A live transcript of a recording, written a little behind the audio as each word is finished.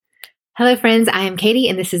Hello, friends. I am Katie,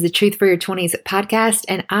 and this is the Truth for Your 20s podcast.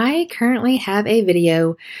 And I currently have a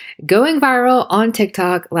video going viral on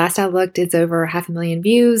TikTok. Last I looked, it's over 500,000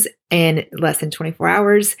 views in less than 24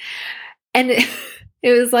 hours. And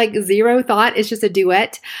it was like zero thought. It's just a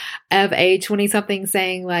duet of a 20-something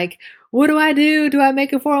saying like, what do I do? Do I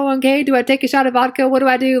make a 401k? Do I take a shot of vodka? What do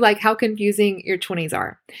I do? Like how confusing your 20s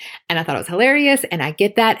are. And I thought it was hilarious. And I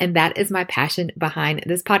get that. And that is my passion behind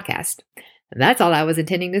this podcast. That's all I was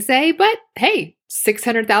intending to say, but hey,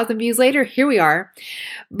 600,000 views later, here we are.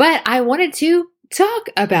 But I wanted to talk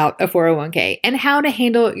about a 401k and how to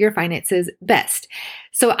handle your finances best.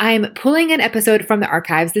 So I'm pulling an episode from the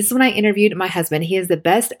archives. This is when I interviewed my husband. He is the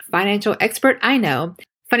best financial expert I know.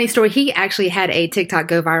 Funny story, he actually had a TikTok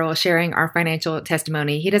go viral sharing our financial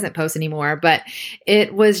testimony. He doesn't post anymore, but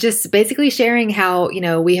it was just basically sharing how,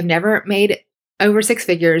 we have never made over six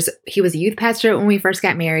figures. He was a youth pastor when we first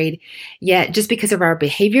got married, yet just because of our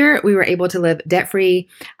behavior, we were able to live debt-free.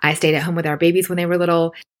 I stayed at home with our babies when they were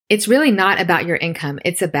little. It's really not about your income.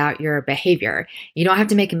 It's about your behavior. You don't have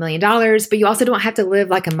to make $1 million, but you also don't have to live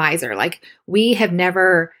like a miser. Like we have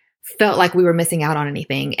never felt like we were missing out on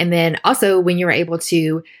anything. And then also when you're able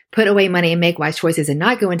to put away money and make wise choices and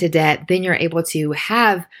not go into debt, then you're able to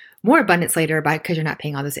have more abundance later because you're not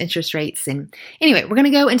paying all those interest rates. And anyway, we're going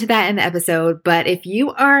to go into that in the episode. But if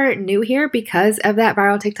you are new here because of that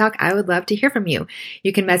viral TikTok, I would love to hear from you.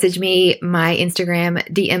 You can message me. My Instagram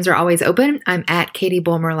DMs are always open. I'm at Katie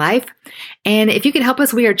Bulmer Life. And if you can help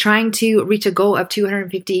us, we are trying to reach a goal of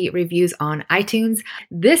 250 reviews on iTunes.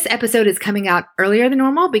 This episode is coming out earlier than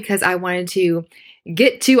normal because I wanted to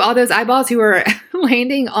get to all those eyeballs who are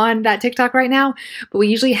landing on that TikTok right now. But we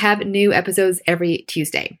usually have new episodes every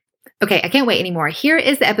Tuesday. Okay, I can't wait anymore. Here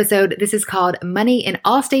is the episode. This is called Money in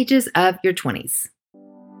All Stages of Your 20s.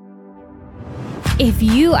 If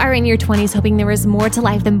you are in your 20s hoping there is more to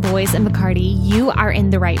life than boys and Bacardi, you are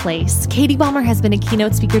in the right place. Katie Bulmer has been a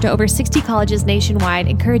keynote speaker to over 60 colleges nationwide,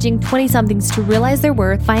 encouraging 20-somethings to realize their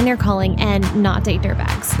worth, find their calling, and not date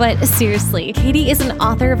dirtbags. But seriously, Katie is an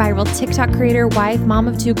author, viral TikTok creator, wife, mom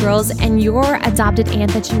of 2 girls, and your adopted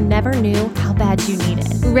aunt that you never knew how bad you needed.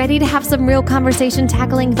 Ready to have some real conversation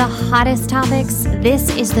tackling the hottest topics?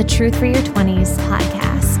 This is the Truth for Your 20s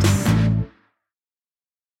podcast.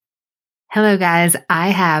 Hello, guys. I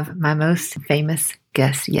have my most famous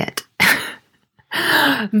guest yet.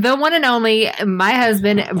 The one and only, my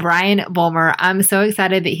husband, Brian Bulmer. I'm so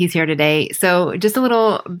excited that he's here today. So just a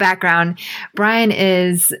little background. Brian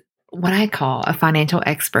is what I call a financial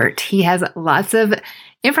expert. He has lots of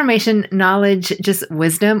information, knowledge, just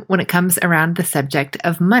wisdom when it comes around the subject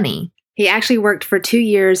of money. He actually worked for 2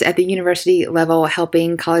 years at the university level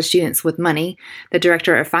helping college students with money, the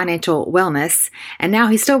director of financial wellness. And now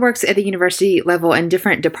he still works at the university level in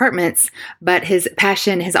different departments, but his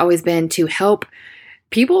passion has always been to help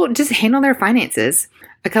people just handle their finances.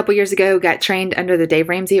 A couple years ago, got trained under the Dave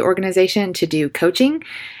Ramsey organization to do coaching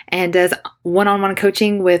and does one-on-one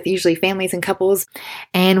coaching with usually families and couples.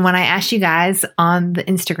 And when I asked you guys on the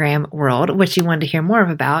Instagram world what you wanted to hear more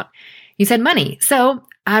about, you said money. So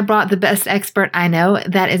I brought the best expert I know.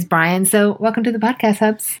 That is Brian. So welcome to the podcast,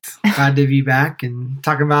 Hubs. Glad to be back and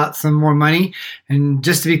talk about some more money. And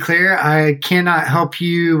just to be clear, I cannot help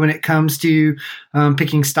you when it comes to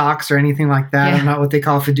picking stocks or anything like that. Yeah. I'm not what they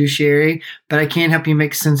call a fiduciary, but I can help you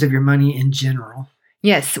make sense of your money in general.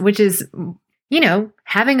 Yes, which is,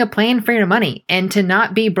 having a plan for your money and to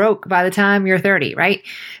not be broke by the time you're 30, right?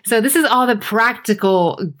 So this is all the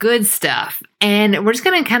practical good stuff. And we're just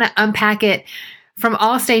going to kind of unpack it from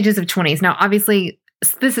all stages of 20s. Now, obviously,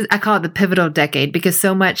 I call it the pivotal decade because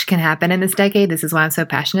so much can happen in this decade. This is why I'm so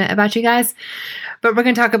passionate about you guys. But we're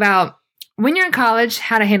going to talk about when you're in college,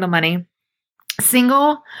 how to handle money,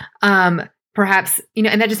 single, perhaps,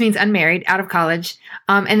 and that just means unmarried, out of college,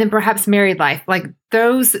 and then perhaps married life, like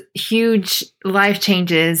those huge life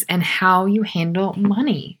changes and how you handle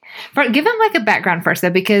money. But give them like a background first, though,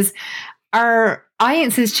 because our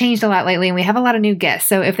audience has changed a lot lately and we have a lot of new guests.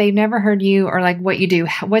 So if they've never heard you or like what you do,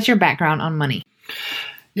 what's your background on money?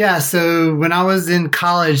 Yeah. So when I was in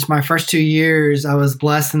college, my first 2 years, I was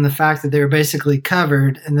blessed in the fact that they were basically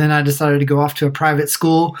covered. And then I decided to go off to a private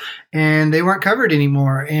school and they weren't covered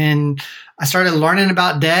anymore. And I started learning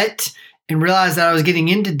about debt and realized that I was getting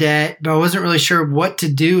into debt, but I wasn't really sure what to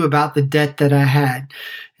do about the debt that I had.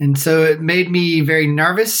 And so it made me very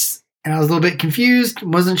nervous and I was a little bit confused,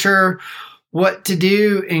 wasn't sure what to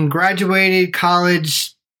do, and graduated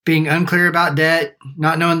college being unclear about debt,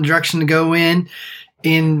 not knowing the direction to go in.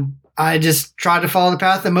 And I just tried to follow the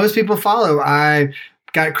path that most people follow. I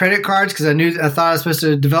got credit cards because I thought I was supposed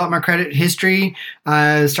to develop my credit history.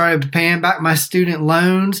 I started paying back my student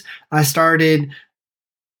loans. I started,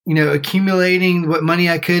 accumulating what money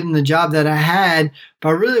I could in the job that I had, but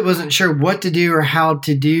I really wasn't sure what to do or how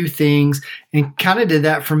to do things, and kind of did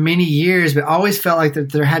that for many years, but always felt like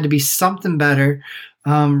that there had to be something better.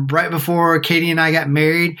 Right before Katie and I got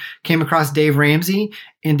married, came across Dave Ramsey.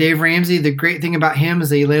 And Dave Ramsey, the great thing about him is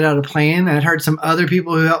that he laid out a plan. I'd heard some other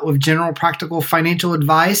people who helped with general practical financial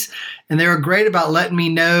advice, and they were great about letting me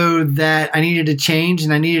know that I needed to change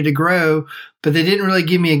and I needed to grow, but they didn't really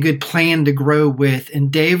give me a good plan to grow with.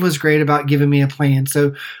 And Dave was great about giving me a plan.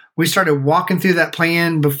 So we started walking through that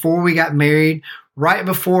plan before we got married. Right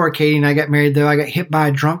before Katie and I got married, though, I got hit by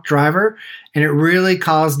a drunk driver, and it really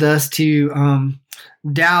caused us to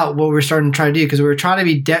doubt what we're starting to try to do, because we were trying to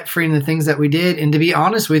be debt free in the things that we did. And to be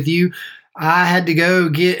honest with you, I had to go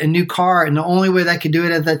get a new car, and the only way that I could do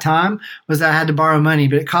it at that time was that I had to borrow money.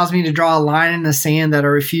 But it caused me to draw a line in the sand that I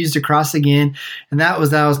refused to cross again, and that was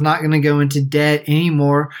that I was not going to go into debt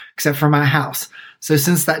anymore except for my house. So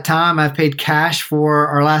since that time, I've paid cash for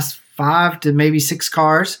our last 5 to maybe 6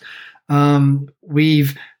 cars.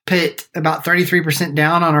 We've put about 33%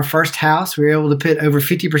 down on our first house. We were able to put over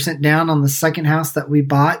 50% down on the second house that we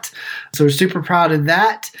bought. So we're super proud of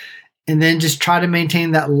that. And then just try to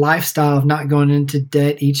maintain that lifestyle of not going into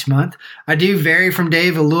debt each month. I do vary from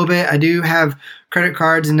Dave a little bit. I do have credit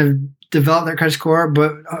cards and have developed that credit score,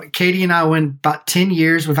 but Katie and I went about 10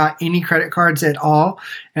 years without any credit cards at all.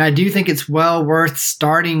 And I do think it's well worth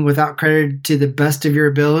starting without credit to the best of your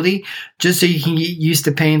ability, just so you can get used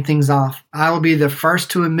to paying things off. I will be the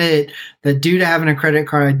first to admit that due to having a credit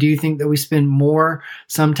card, I do think that we spend more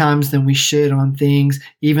sometimes than we should on things,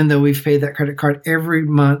 even though we've paid that credit card every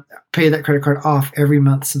month, pay that credit card off every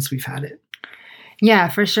month since we've had it. Yeah,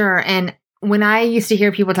 for sure. And when I used to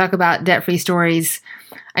hear people talk about debt-free stories,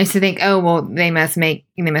 I used to think, oh, well, they must be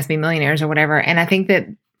millionaires or whatever. And I think that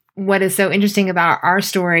what is so interesting about our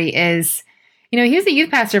story is, he was a youth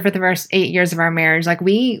pastor for the first 8 years of our marriage. Like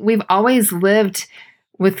we've always lived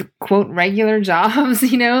with quote regular jobs,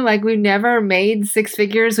 like we've never made 6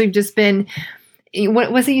 figures. We've just been,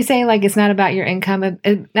 what was it you say? Like, it's not about your income.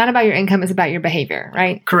 Not about your income. It's about your behavior,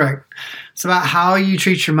 right? Correct. It's about how you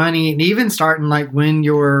treat your money. And even starting like when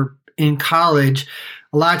you're in college,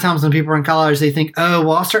 a lot of times when people are in college, they think, oh,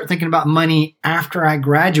 well, I'll start thinking about money after I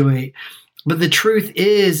graduate. But the truth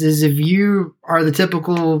is if you are the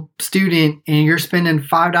typical student and you're spending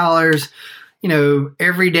 $5,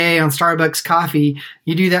 every day on Starbucks coffee,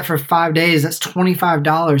 you do that for 5 days. That's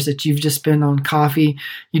 $25 that you've just spent on coffee.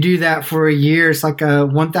 You do that for a year. It's like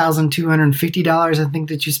 $1,250, I think,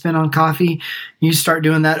 that you spend on coffee. You start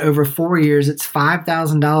doing that over 4 years. It's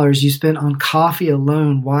 $5,000 you spent on coffee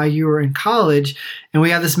alone while you were in college. And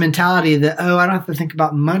we have this mentality that, oh, I don't have to think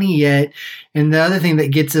about money yet. And the other thing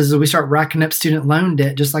that gets us is we start racking up student loan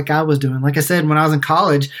debt, just like I was doing. Like I said, when I was in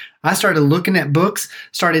college, I started looking at books,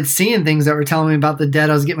 started seeing things that were telling me about the debt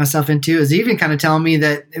I was getting myself into. It was even kind of telling me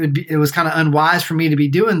that it was kind of unwise for me to be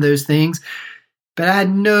doing those things. But I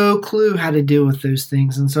had no clue how to deal with those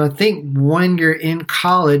things. And so I think when you're in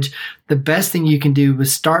college, the best thing you can do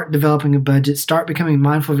is start developing a budget, start becoming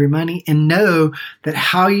mindful of your money, and know that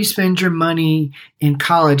how you spend your money in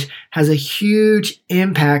college has a huge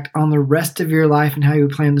impact on the rest of your life and how you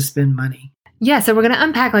plan to spend money. Yeah, so we're going to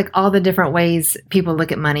unpack like all the different ways people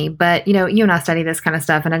look at money. But, you and I study this kind of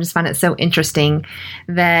stuff, and I just find it so interesting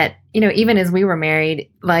that, even as we were married,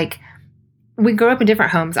 like we grew up in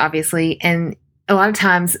different homes, obviously, and a lot of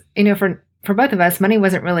times, for both of us, money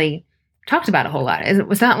wasn't really talked about a whole lot. It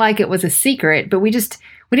was not like it was a secret, but we didn't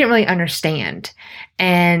really understand.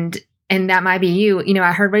 And that might be you.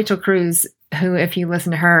 I heard Rachel Cruz, who, if you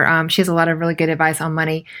listen to her, she has a lot of really good advice on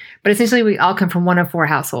money. But essentially, we all come from one of 4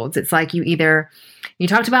 households. It's like you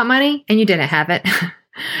talked about money and you didn't have it.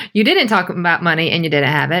 You didn't talk about money and you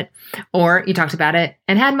didn't have it. Or you talked about it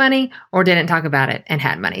and had money, or didn't talk about it and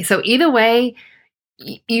had money. So either way,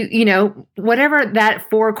 whatever that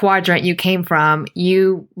 4 quadrant you came from,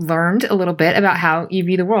 you learned a little bit about how you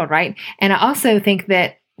view the world, right? And I also think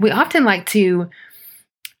that we often like to,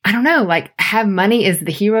 have money as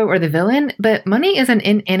the hero or the villain, but money is an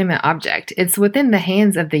inanimate object. It's within the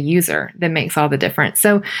hands of the user that makes all the difference.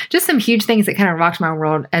 So just some huge things that kind of rocked my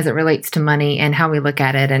world as it relates to money and how we look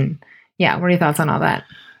at it. And yeah, what are your thoughts on all that?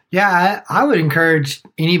 Yeah, I would encourage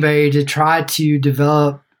anybody to try to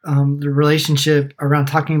develop the relationship around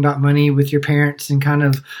talking about money with your parents and kind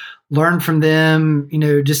of learn from them,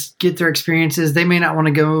 just get their experiences. They may not want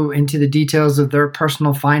to go into the details of their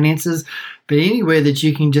personal finances, but any way that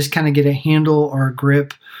you can just kind of get a handle or a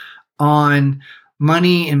grip on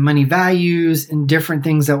money and money values and different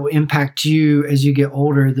things that will impact you as you get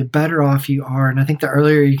older, the better off you are. And I think the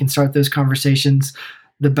earlier you can start those conversations,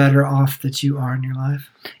 the better off that you are in your life.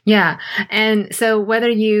 Yeah. And so whether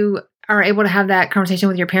you are able to have that conversation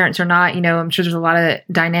with your parents or not, I'm sure there's a lot of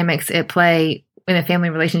dynamics at play in a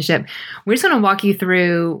family relationship. We're just going to walk you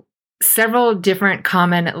through several different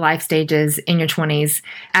common life stages in your 20s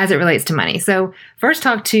as it relates to money. So first,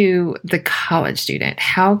 talk to the college student.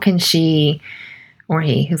 How can she or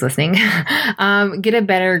he who's listening get a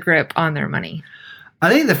better grip on their money? I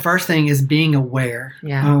think the first thing is being aware.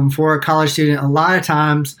 Yeah. For a college student, a lot of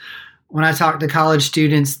times when I talk to college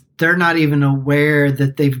students, they're not even aware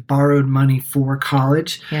that they've borrowed money for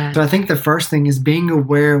college. Yeah. So I think the first thing is being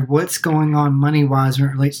aware of what's going on money-wise when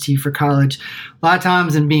it relates to you for college. A lot of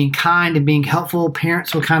times in being kind and being helpful,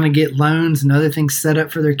 parents will kind of get loans and other things set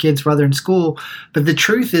up for their kids while they're in school. But the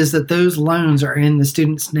truth is that those loans are in the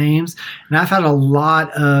students' names. And I've had a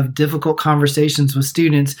lot of difficult conversations with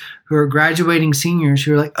students who are graduating seniors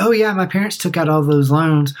who are like, oh yeah, my parents took out all those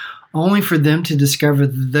loans, only for them to discover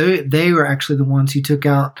that they were actually the ones who took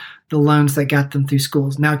out the loans that got them through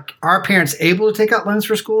schools. Now, are parents able to take out loans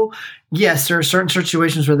for school? Yes, there are certain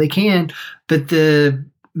situations where they can, but the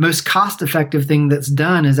most cost-effective thing that's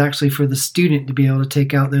done is actually for the student to be able to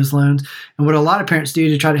take out those loans. And what a lot of parents do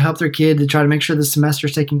to try to help their kid, to try to make sure the semester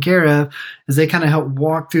is taken care of, is they kind of help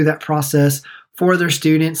walk through that process for their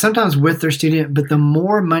student, sometimes with their student. But the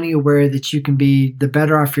more money aware that you can be, the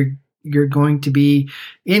better off you're going to be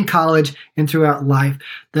in college and throughout life.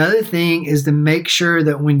 The other thing is to make sure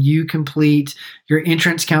that when you complete your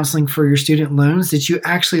entrance counseling for your student loans, that you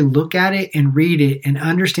actually look at it and read it and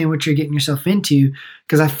understand what you're getting yourself into.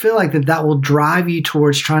 Because I feel like that will drive you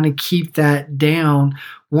towards trying to keep that down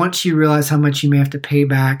once you realize how much you may have to pay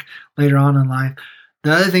back later on in life.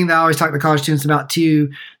 The other thing that I always talk to college students about too,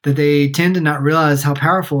 that they tend to not realize how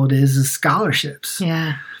powerful it is scholarships.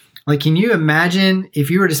 Yeah. Like, can you imagine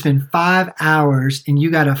if you were to spend 5 hours and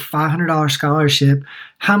you got a $500 scholarship,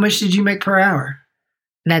 how much did you make per hour?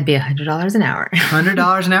 That'd be $100 an hour.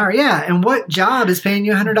 $100 an hour. Yeah. And what job is paying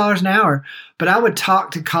you $100 an hour? But I would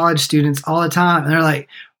talk to college students all the time and they're like,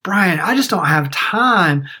 Brian, I just don't have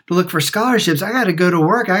time to look for scholarships. I got to go to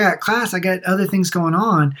work. I got class. I got other things going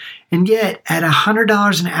on. And yet at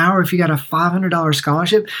 $100 an hour, if you got a $500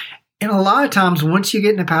 scholarship, and a lot of times, once you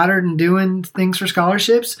get in a pattern and doing things for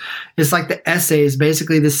scholarships, it's like the essay is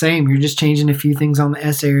basically the same. You're just changing a few things on the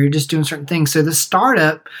essay, or you're just doing certain things. So the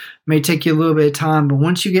startup may take you a little bit of time, but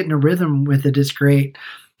once you get in a rhythm with it, it's great.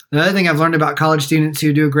 The other thing I've learned about college students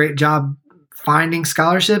who do a great job finding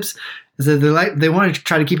scholarships is that they want to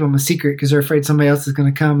try to keep them a secret because they're afraid somebody else is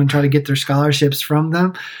going to come and try to get their scholarships from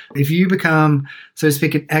them. If you become, so to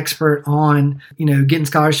speak, an expert on, getting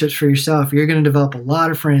scholarships for yourself, you're going to develop a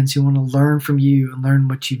lot of friends who want to learn from you and learn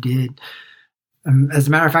what you did. As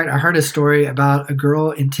a matter of fact, I heard a story about a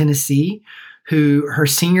girl in Tennessee who her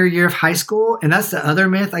senior year of high school, and that's the other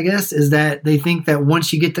myth, I guess, is that they think that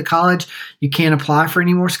once you get to college, you can't apply for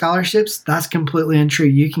any more scholarships. That's completely untrue.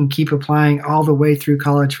 You can keep applying all the way through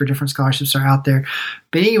college for different scholarships that are out there.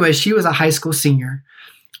 But anyway, she was a high school senior,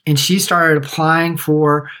 and she started applying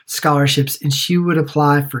for scholarships, and she would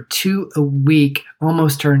apply for 2 a week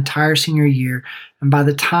almost her entire senior year. And by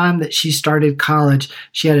the time that she started college,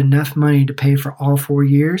 she had enough money to pay for all 4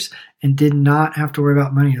 years and did not have to worry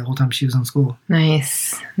about money the whole time she was in school.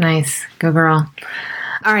 Nice. Go girl.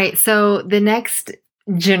 All right. So the next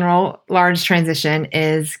general large transition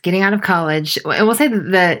is getting out of college. And we'll say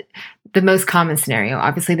the most common scenario.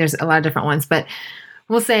 Obviously, there's a lot of different ones, but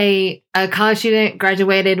we'll say a college student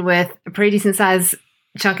graduated with a pretty decent sized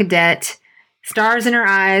chunk of debt, stars in her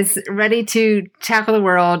eyes, ready to tackle the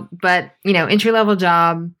world, but, entry-level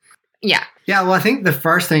job. Yeah. Yeah, well, I think the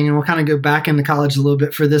first thing, and we'll kind of go back into college a little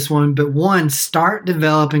bit for this one, but one, start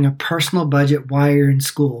developing a personal budget while you're in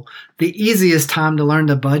school. The easiest time to learn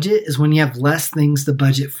to budget is when you have less things to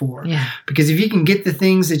budget for. Yeah. Because if you can get the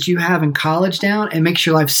things that you have in college down, it makes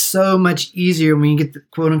your life so much easier when you get the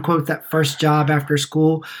quote unquote that first job after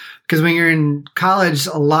school. Because when you're in college,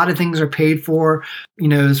 a lot of things are paid for,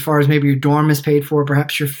 as far as maybe your dorm is paid for,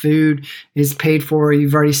 perhaps your food is paid for.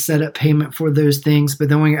 You've already set up payment for those things. But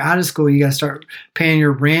then when you're out of school, you got to start paying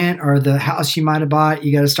your rent or the house you might have bought.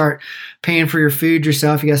 You got to start paying for your food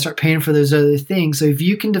yourself. You got to start paying for those other things. So if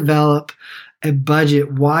you can develop a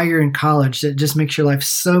budget while you're in college that just makes your life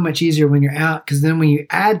so much easier when you're out. Because then when you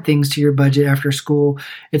add things to your budget after school,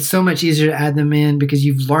 it's so much easier to add them in because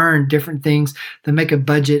you've learned different things that make a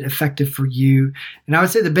budget effective for you. And I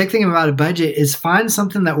would say the big thing about a budget is find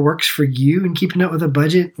something that works for you and keeping up with a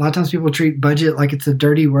budget. A lot of times people treat budget like it's a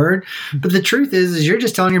dirty word, but the truth is you're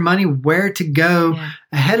just telling your money where to go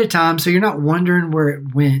ahead of time, so you're not wondering where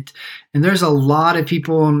it went. And there's a lot of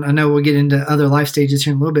people, and I know we'll get into other life stages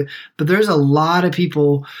here in a little bit, but there's a lot of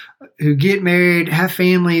people who get married, have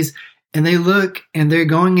families, and they look and they're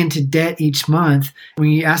going into debt each month. When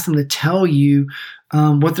you ask them to tell you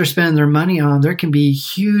what they're spending their money on, there can be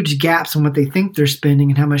huge gaps in what they think they're spending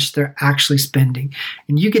and how much they're actually spending.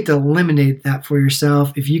 And you get to eliminate that for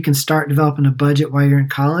yourself if you can start developing a budget while you're in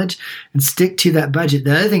college and stick to that budget.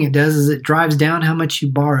 The other thing it does is it drives down how much you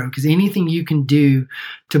borrow, because anything you can do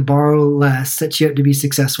to borrow less sets you up to be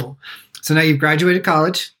successful. So now you've graduated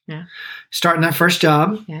college, starting that first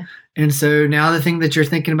job. And so now the thing that you're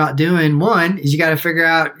thinking about doing, one, is you got to figure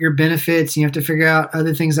out your benefits. You have to figure out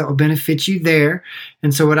other things that will benefit you there.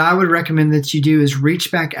 And so what I would recommend that you do is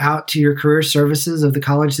reach back out to your career services of the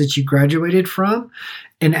college that you graduated from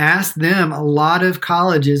and ask them. A lot of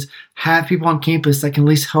colleges have people on campus that can at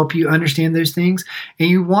least help you understand those things. And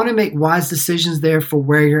you want to make wise decisions there for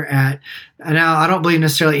where you're at. Now, I don't believe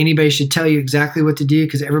necessarily anybody should tell you exactly what to do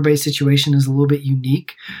because everybody's situation is a little bit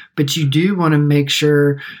unique. But you do want to make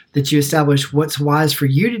sure that you establish what's wise for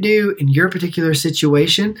you to do in your particular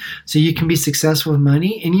situation so you can be successful with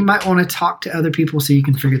money. And you might want to talk to other people so you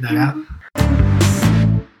can figure that out.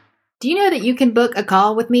 Do you know that you can book a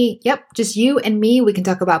call with me? Yep, just you and me. We can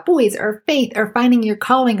talk about boys or faith or finding your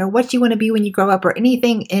calling or what you want to be when you grow up or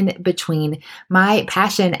anything in between. My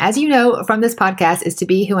passion, as you know from this podcast, is to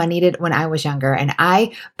be who I needed when I was younger. And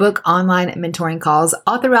I book online mentoring calls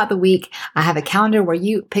all throughout the week. I have a calendar where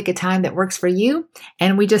you pick a time that works for you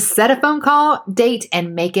and we just set a phone call, date,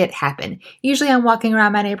 and make it happen. Usually I'm walking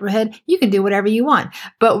around my neighborhood. You can do whatever you want,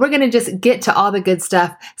 but we're going to just get to all the good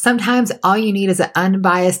stuff. Sometimes all you need is an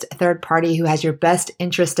unbiased third party who has your best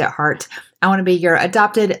interest at heart. I want to be your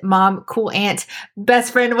adopted mom, cool aunt,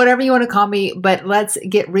 best friend, whatever you want to call me, but let's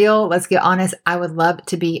get real. Let's get honest. I would love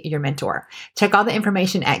to be your mentor. Check all the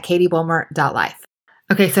information at katiebulmer.life.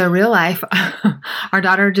 Okay, so real life, our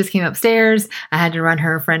daughter just came upstairs. I had to run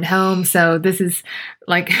her friend home. So this is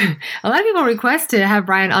like a lot of people request to have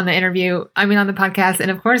Brian on the on the podcast.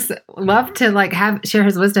 And of course, love to share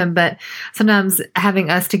his wisdom. But sometimes having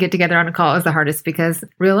us to get together on a call is the hardest because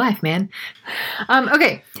real life, man.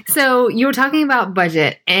 Okay, so you were talking about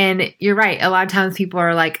budget and you're right. A lot of times people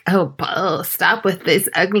are like, oh, stop with this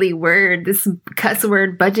ugly word, this cuss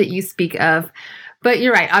word budget you speak of. But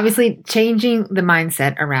you're right. Obviously, changing the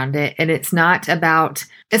mindset around it. And it's not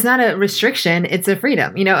a restriction. It's a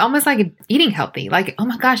freedom, almost like eating healthy. Like, oh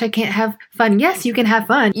my gosh, I can't have fun. Yes, you can have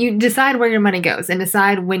fun. You decide where your money goes and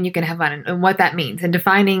decide when you can have fun and what that means and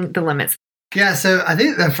defining the limits. Yeah, so I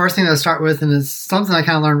think the first thing I'll start with, and it's something I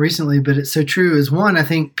kind of learned recently, but it's so true, is one, I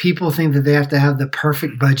think people think that they have to have the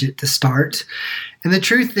perfect budget to start. And the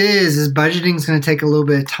truth is budgeting is going to take a little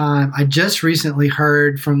bit of time. I just recently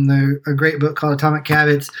heard from a great book called Atomic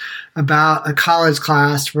Habits about a college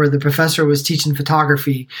class where the professor was teaching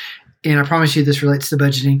photography. And I promise you this relates to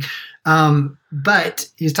budgeting. But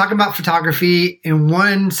he's talking about photography. In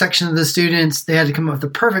one section of the students, they had to come up with a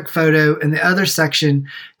perfect photo. And the other section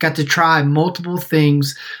got to try multiple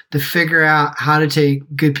things to figure out how to take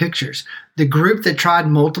good pictures. The group that tried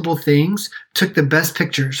multiple things took the best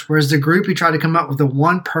pictures, whereas the group who tried to come up with the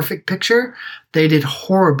one perfect picture, they did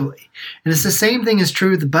horribly. And it's the same thing is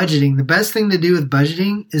true with budgeting. The best thing to do with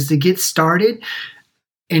budgeting is to get started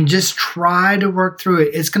and just try to work through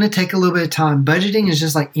it. It's going to take a little bit of time. Budgeting is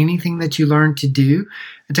just like anything that you learn to do.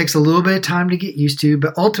 It takes a little bit of time to get used to,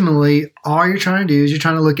 but ultimately all you're trying to do is you're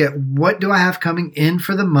trying to look at what do I have coming in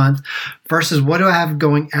for the month versus what do I have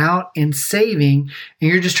going out and saving. And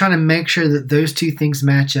you're just trying to make sure that those two things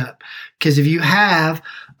match up. Because if you have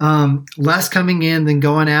less coming in than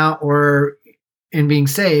going out and being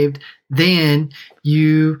saved, then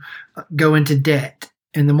you go into debt.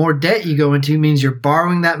 And the more debt you go into means you're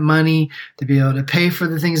borrowing that money to be able to pay for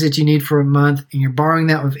the things that you need for a month, and you're borrowing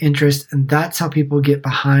that with interest, and that's how people get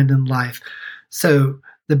behind in life. So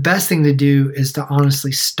the best thing to do is to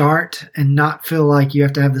honestly start and not feel like you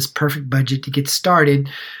have to have this perfect budget to get started.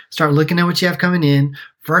 Start looking at what you have coming in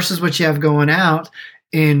versus what you have going out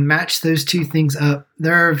and match those two things up.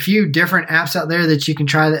 There are a few different apps out there that you can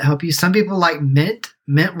try that help you. Some people like Mint.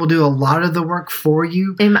 Mint will do a lot of the work for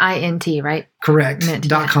you. MINT, right? Correct.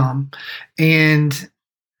 Mint.com. And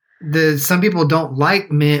some people don't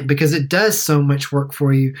like Mint because it does so much work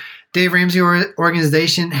for you. Dave Ramsey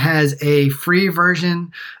organization has a free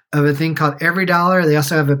version of a thing called EveryDollar. They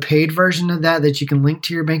also have a paid version of that you can link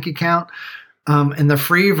to your bank account. And the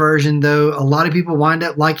free version, though, a lot of people wind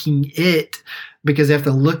up liking it because they have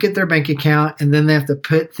to look at their bank account and then they have to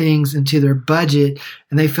put things into their budget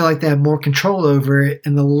and they feel like they have more control over it.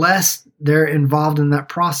 And the less they're involved in that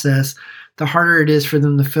process, the harder it is for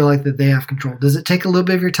them to feel like that they have control. Does it take a little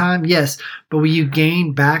bit of your time? Yes. But will you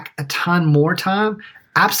gain back a ton more time?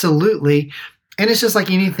 Absolutely. And it's just like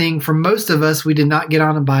anything. For most of us, we did not get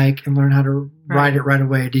on a bike and learn how to ride it right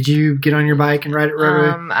away. Did you get on your bike and ride it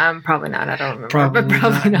right away? Probably not. I don't remember.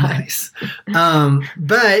 Probably not. Nice.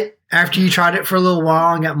 But after you tried it for a little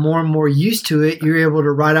while and got more and more used to it, you were able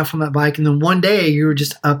to ride off on that bike. And then one day you were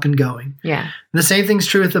just up and going. Yeah. And the same thing's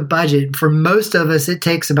true with the budget. For most of us, it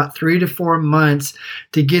takes about 3 to 4 months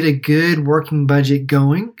to get a good working budget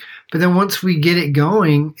going. But then once we get it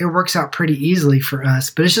going, it works out pretty easily for us.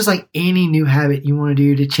 But it's just like any new habit you want to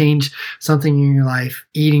do to change something in your life,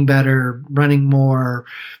 eating better, running more,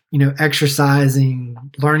 exercising,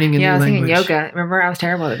 learning a new language. Yeah, I was thinking yoga. Remember, I was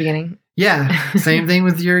terrible at the beginning. Yeah, same thing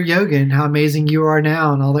with your yoga and how amazing you are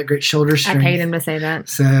now and all that great shoulder strength. I paid him to say that.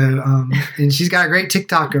 So, and she's got a great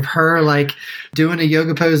TikTok of her like doing a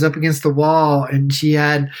yoga pose up against the wall, and she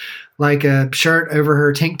had like a shirt over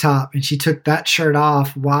her tank top, and she took that shirt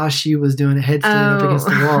off while she was doing a headstand up against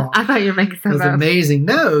the wall. I thought you were making something up. It was amazing.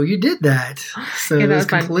 No, you did that. So it was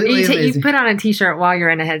completely amazing. You put on a t-shirt while you're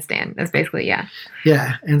in a headstand. That's basically, yeah.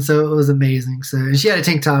 Yeah, and so it was amazing. So, and she had a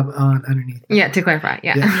tank top on underneath. Yeah, to clarify,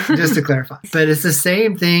 yeah. Just to clarify. But it's the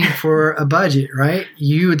same thing for a budget, right?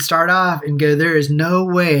 You would start off and go, there is no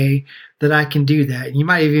way that I can do that. You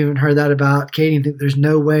might have even heard that about Katie and think there's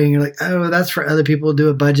no way. And you're like, oh, that's for other people to do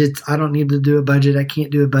a budget. I don't need to do a budget. I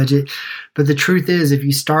can't do a budget. But the truth is, if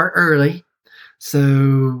you start early,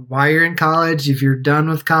 so while you're in college, if you're done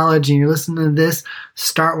with college and you're listening to this,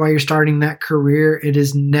 start while you're starting that career. It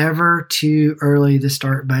is never too early to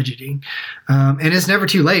start budgeting. And it's never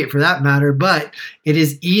too late for that matter, but it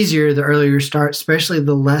is easier the earlier you start, especially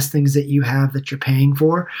the less things that you have that you're paying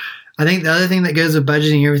for. I think the other thing that goes with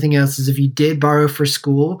budgeting and everything else is if you did borrow for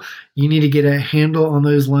school, you need to get a handle on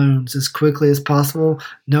those loans as quickly as possible.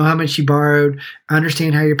 Know how much you borrowed,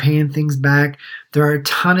 understand how you're paying things back. There are a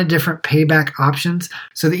ton of different payback options.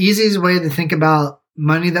 So the easiest way to think about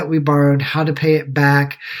money that we borrowed, how to pay it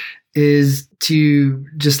back, is to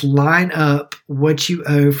just line up what you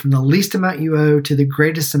owe from the least amount you owe to the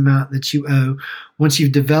greatest amount that you owe. Once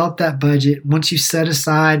you've developed that budget, once you set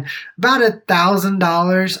aside about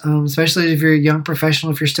 $1,000, especially if you're a young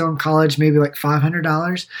professional, if you're still in college, maybe like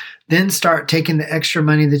 $500, then start taking the extra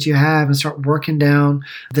money that you have and start working down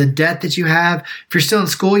the debt that you have. If you're still in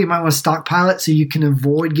school, you might want to stockpile it so you can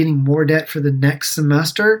avoid getting more debt for the next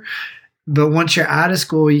semester. But once you're out of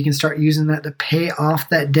school, you can start using that to pay off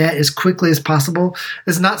that debt as quickly as possible.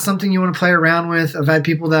 It's not something you want to play around with. I've had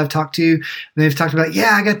people that I've talked to, and they've talked about,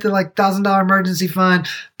 yeah, I got the like $1,000 emergency fund,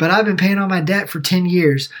 but I've been paying on my debt for 10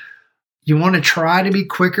 years. You want to try to be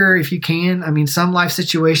quicker if you can. I mean, some life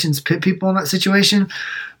situations put people in that situation,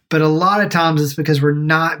 but a lot of times it's because we're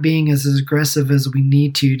not being as aggressive as we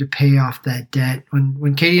need to pay off that debt.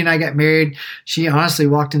 When Katie and I got married, she honestly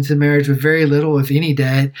walked into the marriage with very little, if any,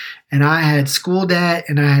 debt. And I had school debt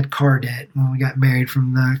and I had car debt when we got married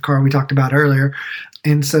from the car we talked about earlier.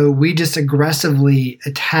 And so we just aggressively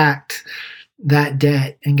attacked that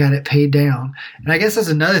debt and got it paid down. And I guess that's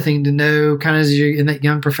another thing to know kind of as you're in that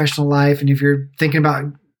young professional life. And if you're thinking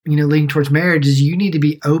about, leaning towards marriage, is you need to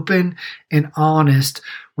be open and honest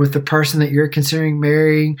with the person that you're considering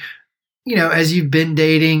marrying, as you've been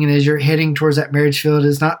dating and as you're heading towards that marriage field.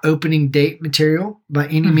 Is not opening date material by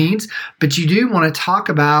any means, but you do want to talk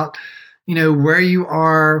about, where you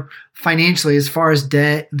are financially as far as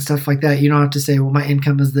debt and stuff like that. You don't have to say, well, my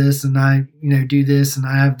income is this and I, do this and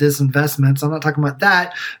I have this investments. I'm not talking about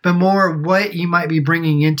that, but more what you might be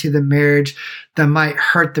bringing into the marriage that might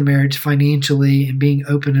hurt the marriage financially, and being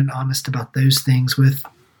open and honest about those things with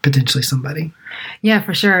potentially somebody. Yeah,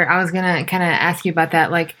 for sure. I was going to kind of ask you about that.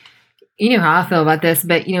 Like, you know how I feel about this,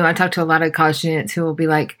 but, I talk to a lot of college students who will be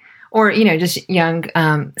like, or, just young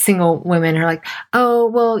single women who are like, oh,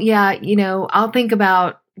 well, yeah, I'll think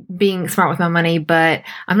about being smart with my money, but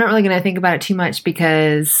I'm not really going to think about it too much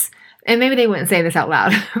because, and maybe they wouldn't say this out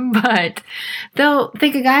loud, but they'll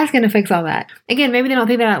think a guy's going to fix all that. Again, maybe they don't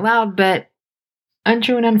think that out loud, but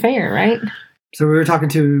untrue and unfair, right? So we were talking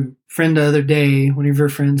to a friend the other day, one of your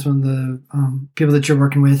friends, one of the people that you're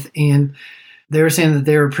working with, and they were saying that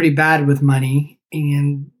they were pretty bad with money,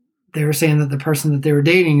 and they were saying that the person that they were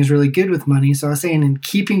dating is really good with money. So I was saying, in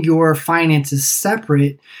keeping your finances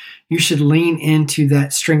separate, you should lean into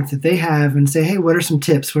that strength that they have and say, hey, what are some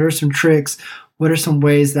tips? What are some tricks? What are some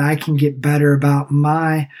ways that I can get better about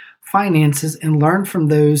my finances, and learn from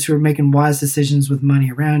those who are making wise decisions with money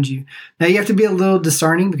around you? Now, you have to be a little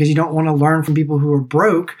discerning, because you don't want to learn from people who are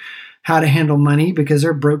broke how to handle money, because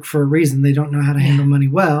they're broke for a reason. They don't know how to handle money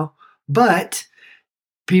well. But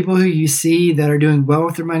people who you see that are doing well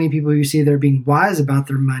with their money, people who you see that are being wise about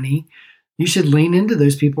their money, you should lean into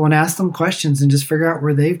those people and ask them questions and just figure out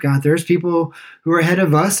where they've got. There's people who are ahead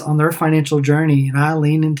of us on their financial journey, and I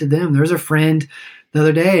lean into them. There's a friend the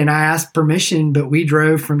other day, and I asked permission, but we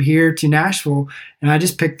drove from here to Nashville, and I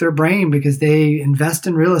just picked their brain because they invest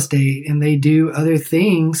in real estate and they do other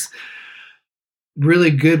things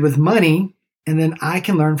really good with money. And then I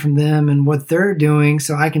can learn from them and what they're doing,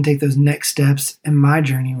 so I can take those next steps in my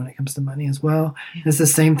journey when it comes to money as well. Yeah. It's the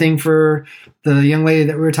same thing for the young lady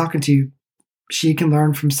that we were talking to. She can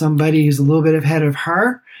learn from somebody who's a little bit ahead of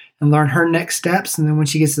her and learn her next steps. And then when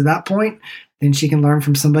she gets to that point, then she can learn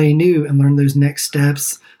from somebody new and learn those next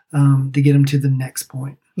steps to get them to the next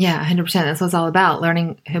point. Yeah, 100%. That's what it's all about,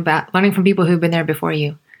 learning from people who've been there before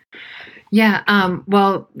you. Yeah.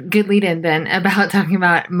 Well, good lead in then about talking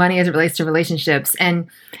about money as it relates to relationships and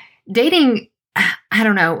dating. I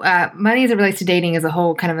don't know. Money as it relates to dating as a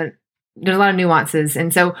whole, there's a lot of nuances.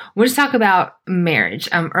 And so we'll just talk about marriage,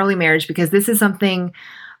 early marriage, because this is something,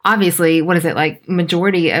 obviously, what is it, like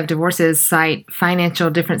majority of divorces cite financial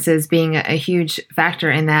differences being a huge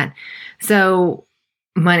factor in that. So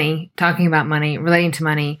money, talking about money, relating to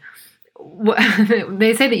money,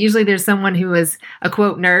 they say that usually there's someone who is a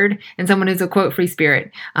quote nerd and someone who's a quote free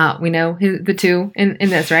spirit. We know the two in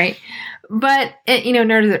this, right? But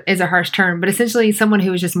nerd is a harsh term, but essentially someone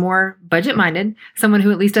who is just more budget minded, someone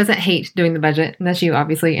who at least doesn't hate doing the budget. And that's you,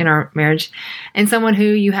 obviously, in our marriage, and someone who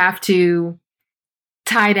you have to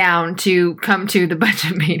tie down to come to the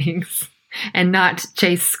budget meetings and not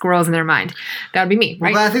chase squirrels in their mind. That would be me,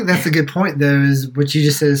 right? Well, I think that's a good point, though, is what you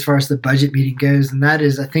just said as far as the budget meeting goes. And that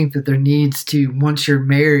is, I think that there needs to, once you're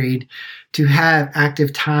married, to have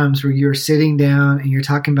active times where you're sitting down and you're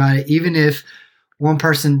talking about it, even if one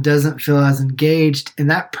person doesn't feel as engaged. And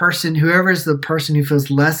that person, whoever is the person who feels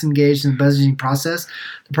less engaged in the budgeting process,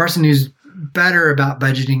 the person who's better about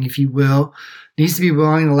budgeting, if you will, needs to be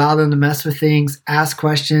willing to allow them to mess with things, ask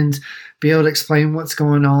questions, be able to explain what's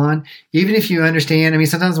going on. Even if you understand,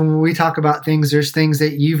 sometimes when we talk about things, there's things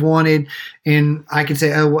that you've wanted, and I could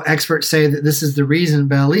say, oh, well, experts say that this is the reason,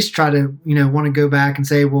 but at least try to, want to go back and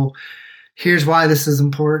say, well, here's why this is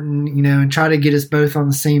important, and try to get us both on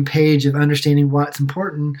the same page of understanding why it's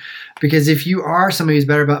important. Because if you are somebody who's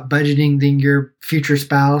better about budgeting than your future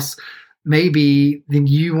spouse, maybe then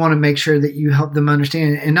you want to make sure that you help them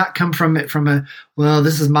understand it and not come from it from a, well,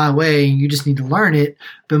 this is my way and you just need to learn it,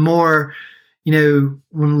 but more,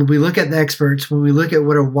 when we look at the experts, when we look at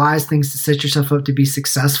what are wise things to set yourself up to be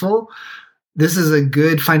successful, this is a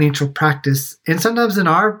good financial practice. And sometimes in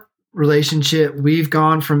our relationship, we've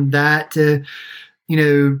gone from that to,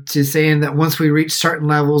 to saying that once we reach certain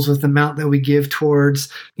levels with the amount that we give towards,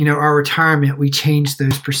 our retirement, we change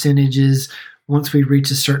those percentages once we reach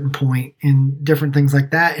a certain point and different things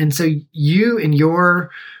like that. And so you and your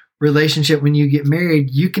relationship, when you get married,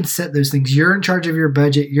 you can set those things. You're in charge of your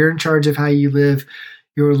budget. You're in charge of how you live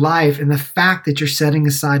your life. And the fact that you're setting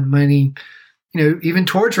aside money, even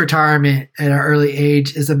towards retirement at an early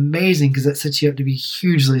age is amazing, because that sets you up to be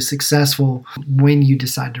hugely successful when you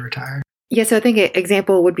decide to retire. Yeah. So I think an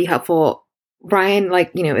example would be helpful. Brian,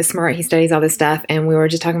 is smart. He studies all this stuff. And we were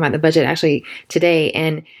just talking about the budget actually today.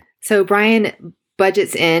 And so Brian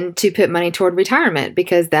budgets in to put money toward retirement,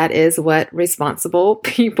 because that is what responsible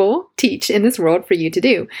people teach in this world for you to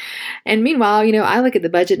do. And meanwhile, I look at the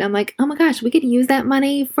budget and I'm like, oh my gosh, we could use that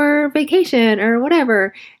money for vacation or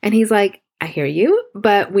whatever. And he's like, I hear you,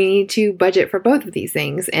 but we need to budget for both of these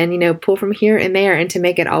things and, pull from here and there and to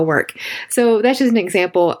make it all work. So that's just an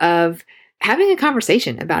example of having a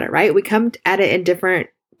conversation about it, right? We come at it in different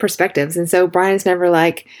perspectives. And so Brian's never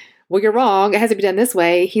like, well, you're wrong, it has to be done this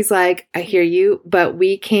way. He's like, I hear you, but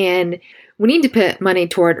we need to put money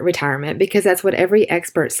toward retirement because that's what every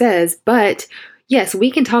expert says. But yes,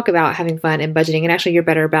 we can talk about having fun and budgeting. And actually, you're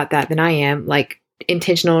better about that than I am, like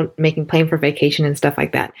intentional making plan for vacation and stuff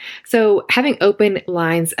like that. So having open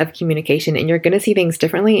lines of communication, and you're going to see things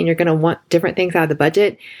differently and you're going to want different things out of the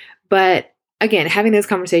budget. But again, having those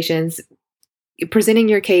conversations, presenting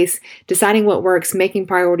your case, deciding what works, making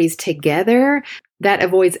priorities together, that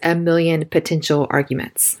avoids a million potential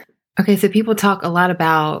arguments. Okay, so people talk a lot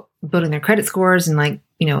about building their credit scores and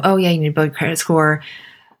oh yeah, you need to build your credit score.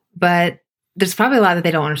 but there's probably a lot that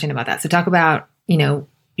they don't understand about that. So talk about,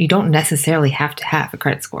 you don't necessarily have to have a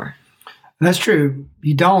credit score. That's true.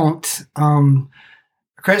 You don't.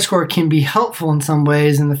 A credit score can be helpful in some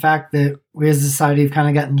ways in the fact that we as a society have kind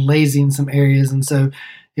of gotten lazy in some areas. And so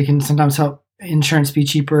it can sometimes help insurance be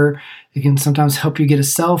cheaper. It can sometimes help you get a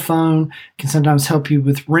cell phone. It can sometimes help you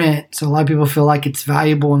with rent. So a lot of people feel like it's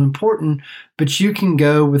valuable and important, but you can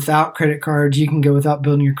go without credit cards. You can go without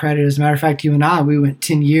building your credit. As a matter of fact, you and I, we went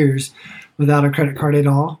 10 years without a credit card at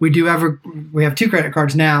all. We have 2 credit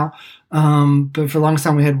cards now, but for the longest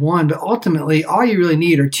time we had 1. But ultimately, all you really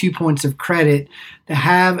need are 2 points of credit to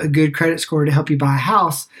have a good credit score to help you buy a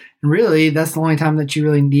house. And really, that's the only time that you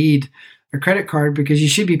really need a credit card, because you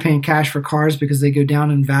should be paying cash for cars because they go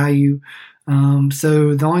down in value.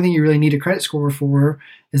 So the only thing you really need a credit score for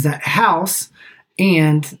is that house,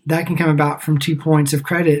 and that can come about from 2 points of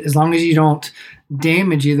credit. As long as you don't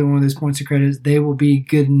damage either one of those points of credit, they will be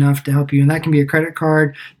good enough to help you. And that can be a credit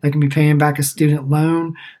card, that can be paying back a student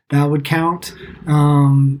loan, that would count.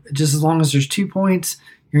 Just as long as there's 2 points,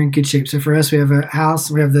 you're in good shape. So for us, we have a house,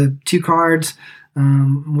 we have the 2 cards.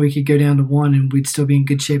 We could go down to 1 and we'd still be in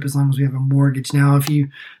good shape as long as we have a mortgage. Now, if you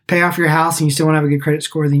pay off your house and you still want to have a good credit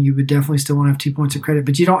score, then you would definitely still want to have 2 points of credit,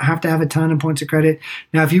 but you don't have to have a ton of points of credit.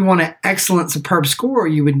 Now, if you want an excellent, superb score,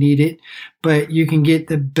 you would need it, but you can get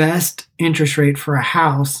the best interest rate for a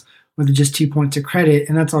house with just 2 points of credit.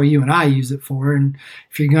 And that's all you and I use it for. And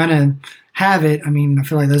if you're going to have it, I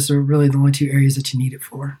feel like those are really the only 2 areas that you need it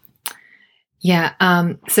for. Yeah.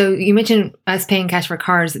 So you mentioned us paying cash for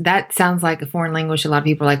cars. That sounds like a foreign language. A lot of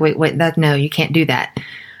people are like, wait, no, you can't do that.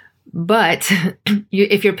 But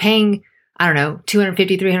if you're paying, I don't know,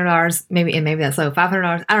 $250, $300, maybe that's low,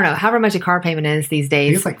 $500, I don't know, however much a car payment is these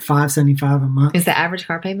days. It's like $575 a month. Is the average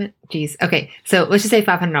car payment? Geez. Okay. So let's just say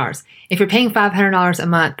 $500. If you're paying $500 a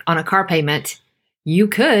month on a car payment, you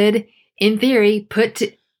could, in theory, put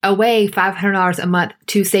away $500 a month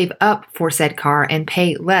to save up for said car and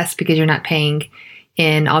pay less because you're not paying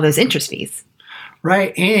in all those interest fees.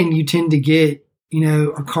 Right. And you tend to get,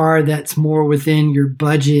 a car that's more within your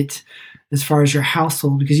budget as far as your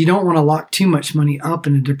household, because you don't want to lock too much money up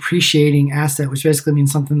in a depreciating asset, which basically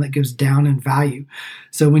means something that goes down in value.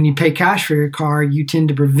 So when you pay cash for your car, you tend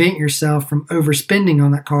to prevent yourself from overspending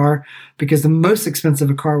on that car, because the most expensive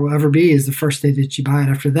a car will ever be is the first day that you buy it.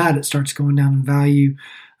 After that, it starts going down in value.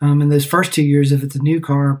 In those first 2 years, if it's a new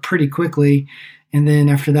car, pretty quickly. And then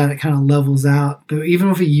after that, it kind of levels out. But even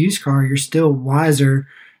with a used car, you're still wiser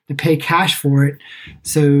to pay cash for it.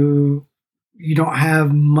 So you don't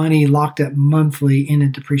have money locked up monthly in a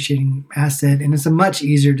depreciating asset. And it's much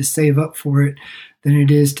easier to save up for it than it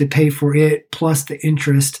is to pay for it plus the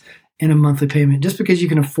interest in a monthly payment. Just because you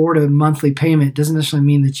can afford a monthly payment doesn't necessarily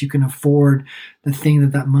mean that you can afford the thing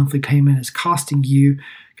that monthly payment is costing you.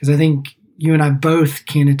 Because I think you and I both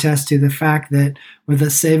can attest to the fact that with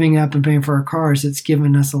us saving up and paying for our cars, it's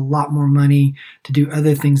given us a lot more money to do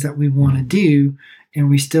other things that we want to do. And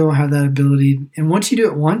we still have that ability. And once you do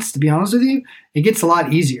it once, to be honest with you, it gets a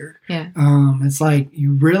lot easier. Yeah. It's like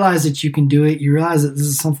you realize that you can do it. You realize that this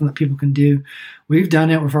is something that people can do. We've done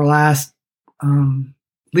it with our last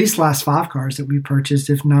 5 cars that we purchased,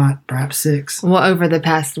 if not perhaps 6. Well, over the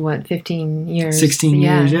past, 15 years? 16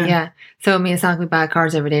 years, yeah. Yeah. So, it's not like we buy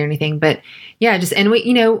cars every day or anything, but yeah, and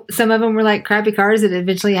we, some of them were like crappy cars that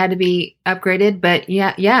eventually had to be upgraded, but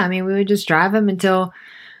yeah. We would just drive them until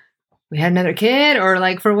we had another kid, or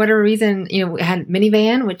like for whatever reason, we had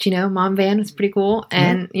minivan, which, mom van was pretty cool.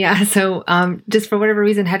 And so just for whatever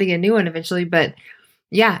reason, had to get a new one eventually, but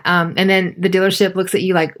yeah. And then the dealership looks at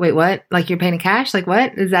you like, wait, what? Like you're paying cash? Like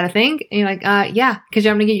what? Is that a thing? And you're like, yeah, because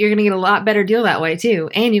you're going to get a lot better deal that way too.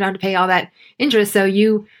 And you don't have to pay all that interest. So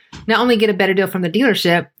you not only get a better deal from the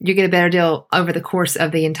dealership, you get a better deal over the course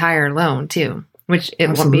of the entire loan too, which it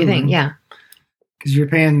won't be a thing. Yeah. Because you're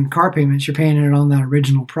paying car payments, you're paying it on that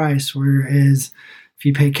original price. Whereas if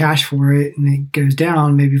you pay cash for it and it goes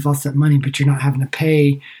down, maybe you've lost that money, but you're not having to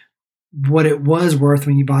pay what it was worth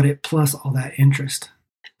when you bought it plus all that interest.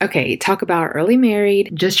 Okay, talk about early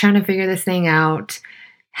married, just trying to figure this thing out,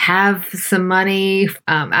 have some money.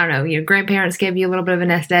 I don't know, your grandparents gave you a little bit of a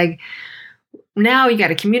nest egg. Now you got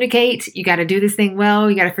to communicate. You got to do this thing well.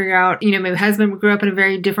 You got to figure out, maybe husband grew up in a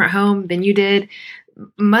very different home than you did.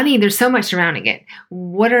 Money, there's so much surrounding it.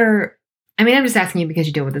 I'm just asking you because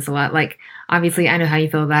you deal with this a lot. Like, obviously, I know how you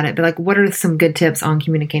feel about it, but like, what are some good tips on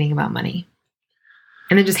communicating about money?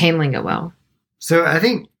 And then just handling it well. So I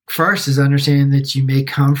think first is understanding that you may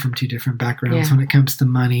come from 2 different backgrounds when it comes to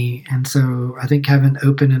money. And so I think having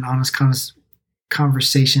open and honest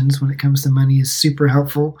conversations when it comes to money is super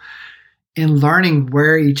helpful. And learning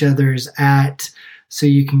where each other is at. so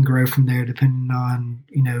you can grow from there depending on,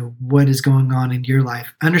 what is going on in your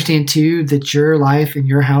life. Understand too that your life and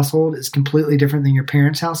your household is completely different than your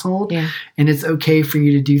parents' household. Yeah. And it's okay for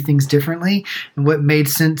you to do things differently. And what made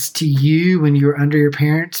sense to you when you were under your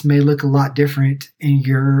parents may look a lot different in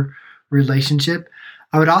your relationship.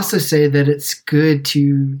 I would also say that it's good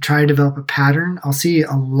to try to develop a pattern. I'll see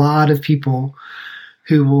a lot of people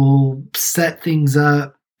who will set things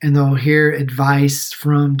up and they'll hear advice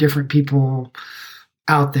from different people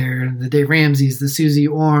out there, the Dave Ramseys, the Susie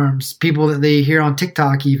Orms, people that they hear on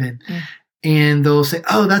TikTok even. Yeah. And they'll say,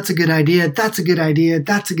 oh, that's a good idea. That's a good idea.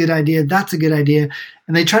 That's a good idea. That's a good idea.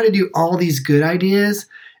 And they try to do all these good ideas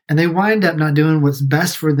and they wind up not doing what's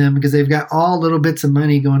best for them because they've got all little bits of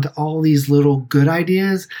money going to all these little good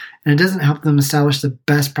ideas. And it doesn't help them establish the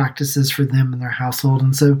best practices for them and their household.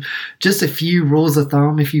 And so just a few rules of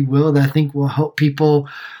thumb, if you will, that I think will help people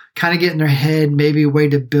kind of get in their head, maybe a way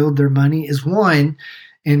to build their money is one,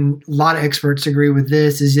 and a lot of experts agree with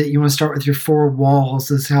this, is that you want to start with your 4 walls.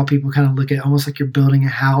 This is how people kind of look at it, almost like you're building a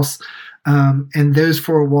house. And those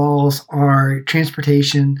 4 walls are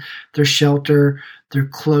transportation, their shelter, their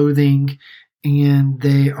clothing, and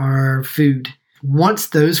they are food. Once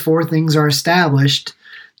those 4 things are established,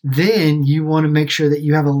 then you want to make sure that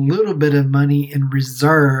you have a little bit of money in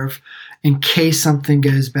reserve in case something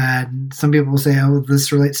goes bad. And some people will say, oh,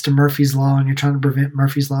 this relates to Murphy's Law and you're trying to prevent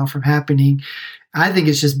Murphy's Law from happening. I think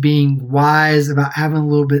it's just being wise about having a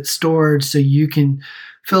little bit stored so you can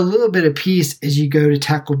feel a little bit of peace as you go to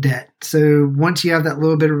tackle debt. So once you have that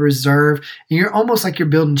little bit of reserve, and you're almost like you're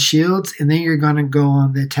building shields, and then you're going to go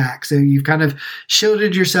on the attack. So you've kind of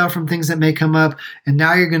shielded yourself from things that may come up, and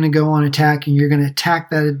now you're going to go on attack, and you're going to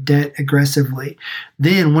attack that debt aggressively.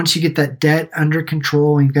 Then once you get that debt under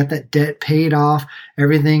control, and you've got that debt paid off,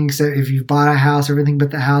 everything, so if you've bought a house, everything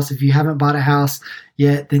but the house. If you haven't bought a house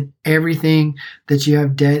yet, then everything that you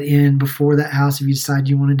have debt in before that house, if you decide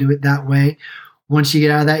you want to do it that way, once you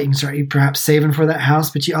get out of that, you can start perhaps saving for that house,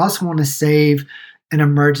 but you also want to save an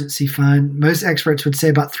emergency fund. Most experts would say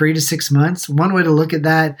about 3 to 6 months. One way to look at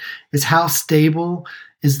that is how stable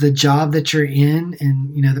is the job that you're in.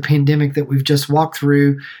 And, the pandemic that we've just walked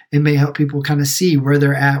through, it may help people kind of see where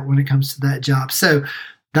they're at when it comes to that job. So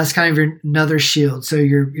that's kind of another shield. So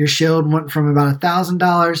your shield went from about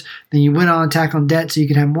 $1,000. Then you went on attack on debt so you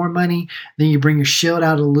could have more money. Then you bring your shield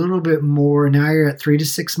out a little bit more. Now you're at 3 to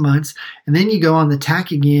 6 months. And then you go on the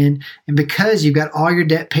attack again. And because you've got all your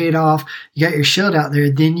debt paid off, you got your shield out there,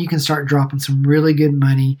 then you can start dropping some really good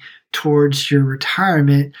money towards your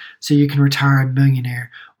retirement so you can retire a millionaire.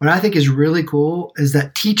 What I think is really cool is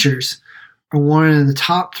that teachers are one of the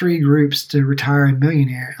top 3 groups to retire a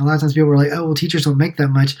millionaire. A lot of times people are like, oh, well, teachers don't make that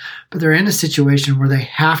much, but they're in a situation where they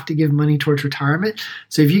have to give money towards retirement.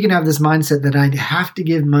 So if you can have this mindset that I have to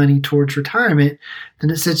give money towards retirement, then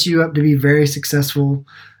it sets you up to be very successful,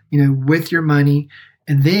 with your money.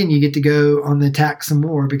 And then you get to go on the attack some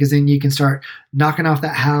more, because then you can start knocking off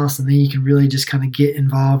that house, and then you can really just kind of get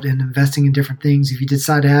involved in investing in different things. If you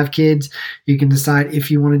decide to have kids, you can decide if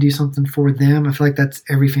you want to do something for them. I feel like that's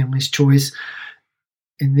every family's choice.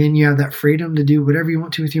 And then you have that freedom to do whatever you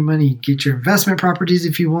want to with your money. You get your investment properties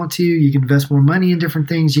if you want to. You can invest more money in different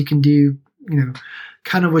things. You can do,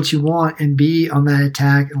 kind of what you want and be on that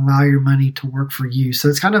attack and allow your money to work for you. So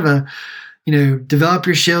it's kind of a, develop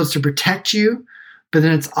your shields to protect you, but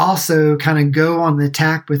then it's also kind of go on the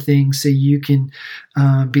attack with things so you can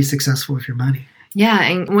be successful with your money. Yeah.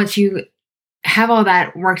 And once you have all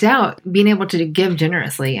that worked out, being able to give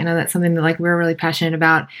generously. I know that's something that we're really passionate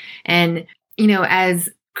about. And, as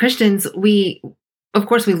Christians, of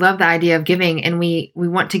course, we love the idea of giving, and we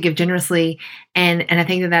want to give generously. And I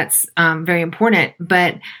think that that's very important.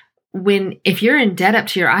 But if you're in debt up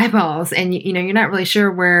to your eyeballs and you're not really sure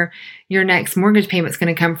where your next mortgage payment's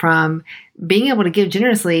going to come from, being able to give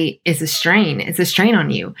generously is a strain. It's a strain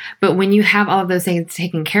on you. But when you have all of those things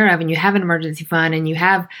taken care of, and you have an emergency fund, and you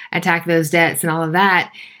have attacked those debts and all of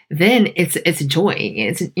that, then it's a joy.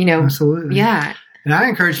 It's absolutely, yeah. And I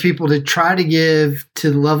encourage people to try to give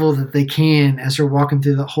to the level that they can as they're walking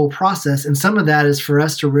through the whole process. And some of that is for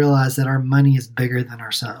us to realize that our money is bigger than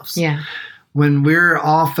ourselves. Yeah. When we're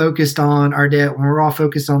all focused on our debt, when we're all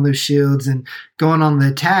focused on those shields and going on the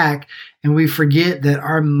attack, and we forget that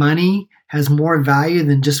our money has more value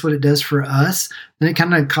than just what it does for us, then it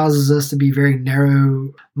kind of causes us to be very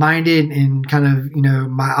narrow-minded and kind of,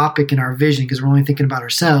 myopic in our vision, because we're only thinking about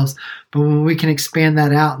ourselves. But when we can expand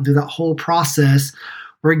that out and through that whole process,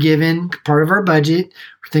 we're given part of our budget.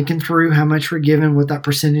 We're thinking through how much we're given, what that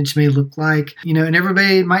percentage may look like, and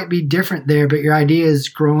everybody might be different there, but your idea is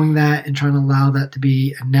growing that and trying to allow that to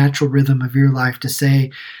be a natural rhythm of your life to say,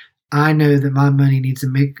 I know that my money needs to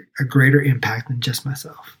make a greater impact than just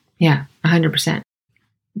myself. Yeah, 100%.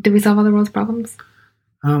 Did we solve all the world's problems?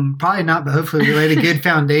 Probably not, but hopefully we laid a good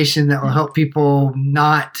foundation that will help people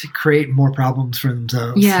not create more problems for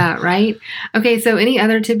themselves. Yeah, right? Okay, so any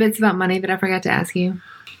other tidbits about money that I forgot to ask you?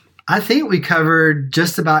 I think we covered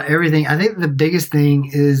just about everything. I think the biggest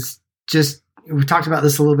thing is just, we talked about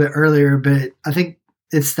this a little bit earlier, but I think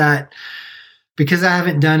it's that because I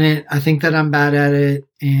haven't done it, I think that I'm bad at it,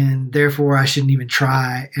 and therefore I shouldn't even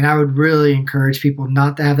try. And I would really encourage people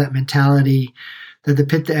not to have that mentality, that to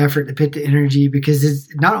put the effort, to put the energy, because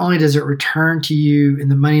it's, not only does it return to you in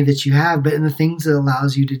the money that you have, but in the things it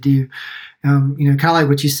allows you to do. Kind of like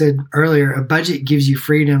what you said earlier, a budget gives you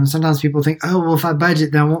freedom. Sometimes people think, oh, well, if I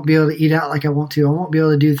budget, then I won't be able to eat out like I want to. I won't be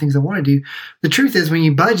able to do the things I want to do. The truth is, when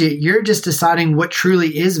you budget, you're just deciding what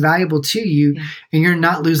truly is valuable to you, and you're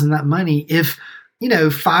not losing that money. If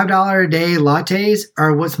 $5 a day lattes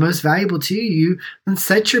are what's most valuable to you, then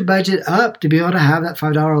set your budget up to be able to have that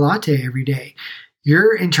 $5 latte every day.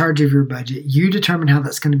 You're in charge of your budget. You determine how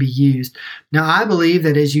that's going to be used. Now, I believe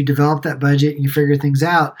that as you develop that budget and you figure things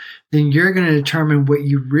out, then you're going to determine what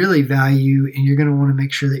you really value, and you're going to want to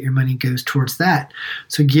make sure that your money goes towards that.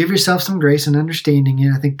 So give yourself some grace and understanding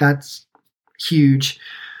it. I think that's huge.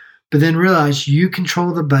 But then realize you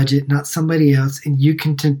control the budget, not somebody else, and you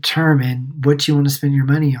can determine what you want to spend your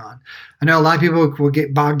money on. I know a lot of people will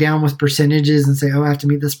get bogged down with percentages and say, oh, I have to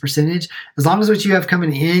meet this percentage. As long as what you have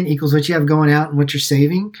coming in equals what you have going out and what you're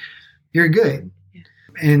saving, you're good. Yeah.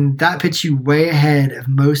 And that puts you way ahead of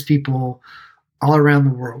most people all around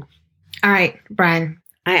the world. All right, Brian,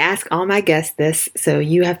 I ask all my guests this, so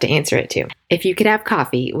you have to answer it too. If you could have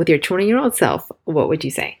coffee with your 20-year-old self, what would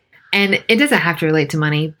you say? And it doesn't have to relate to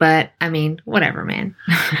money, but I mean, whatever, man.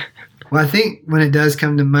 Well, I think when it does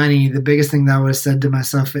come to money, the biggest thing that I would have said to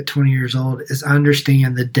myself at 20 years old is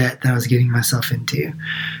understand the debt that I was getting myself into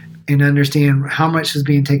and understand how much was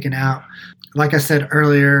being taken out. Like I said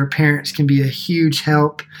earlier, parents can be a huge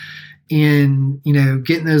help in,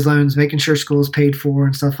 getting those loans, making sure school is paid for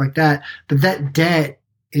and stuff like that. But that debt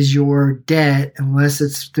is your debt unless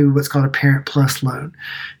it's through what's called a Parent Plus loan.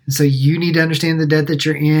 And so you need to understand the debt that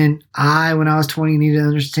you're in. When I was 20, needed to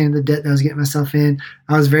understand the debt that I was getting myself in.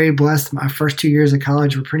 I was very blessed. My first 2 years of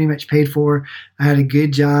college were pretty much paid for. I had a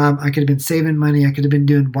good job. I could have been saving money. I could have been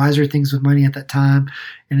doing wiser things with money at that time.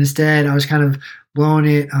 And instead, I was kind of blowing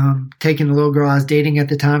it, taking the little girl I was dating at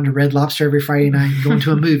the time to Red Lobster every Friday night and going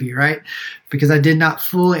to a movie, right? Because I did not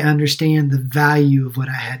fully understand the value of what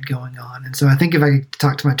I had going on. And so I think if I could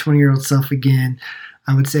talk to my 20-year-old self again,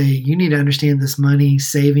 I would say you need to understand this money,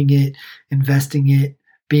 saving it, investing it,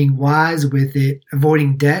 being wise with it,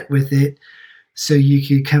 avoiding debt with it, so you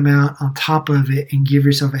could come out on top of it and give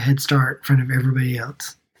yourself a head start in front of everybody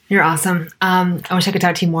else. You're awesome. I wish I could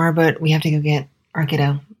talk to you more, but we have to go get our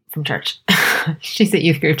kiddo from church. She's at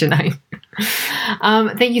youth group tonight.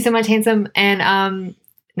 Thank you so much, Handsome. And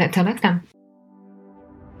until next time.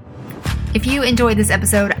 If you enjoyed this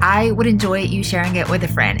episode, I would enjoy you sharing it with a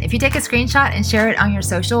friend. If you take a screenshot and share it on your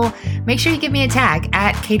social, make sure you give me a tag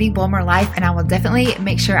at Katie Bulmer Life, and I will definitely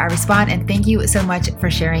make sure I respond. And thank you so much for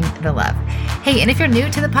sharing the love. Hey, and if you're new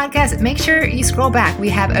to the podcast, make sure you scroll back. We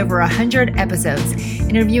have over 100 episodes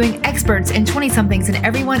interviewing experts and 20-somethings and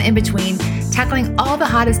everyone in between, tackling all the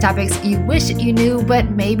hottest topics you wish you knew,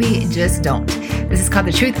 but maybe just don't. This is called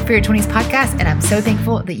the Truth for Your 20s podcast, and I'm so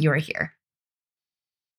thankful that you are here.